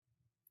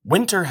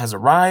Winter has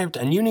arrived,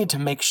 and you need to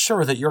make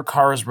sure that your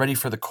car is ready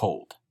for the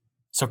cold.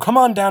 So come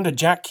on down to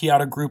Jack Key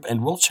Auto Group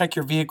and we'll check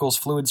your vehicle's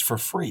fluids for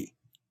free.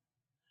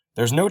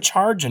 There's no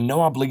charge and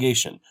no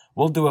obligation.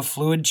 We'll do a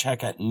fluid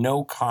check at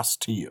no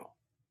cost to you.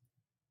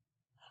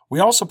 We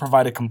also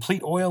provide a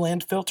complete oil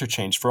and filter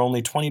change for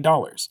only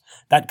 $20.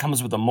 That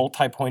comes with a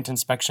multi-point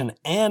inspection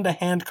and a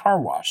hand car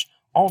wash,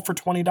 all for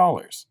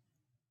 $20.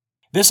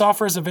 This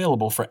offer is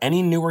available for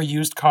any new or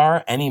used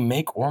car, any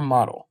make or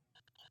model.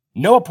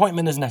 No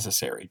appointment is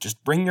necessary.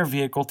 Just bring your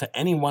vehicle to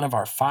any one of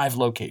our 5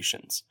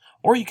 locations,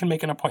 or you can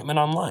make an appointment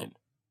online.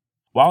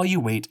 While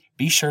you wait,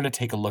 be sure to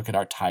take a look at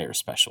our tire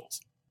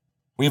specials.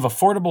 We have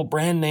affordable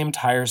brand name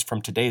tires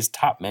from today's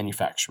top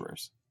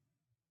manufacturers.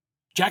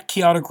 Jack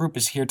Key Auto Group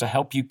is here to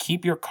help you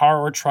keep your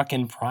car or truck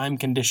in prime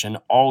condition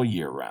all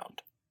year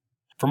round.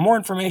 For more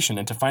information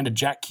and to find a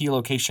Jack Key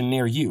location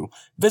near you,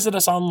 visit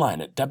us online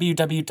at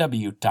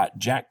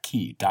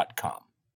www.jackkey.com.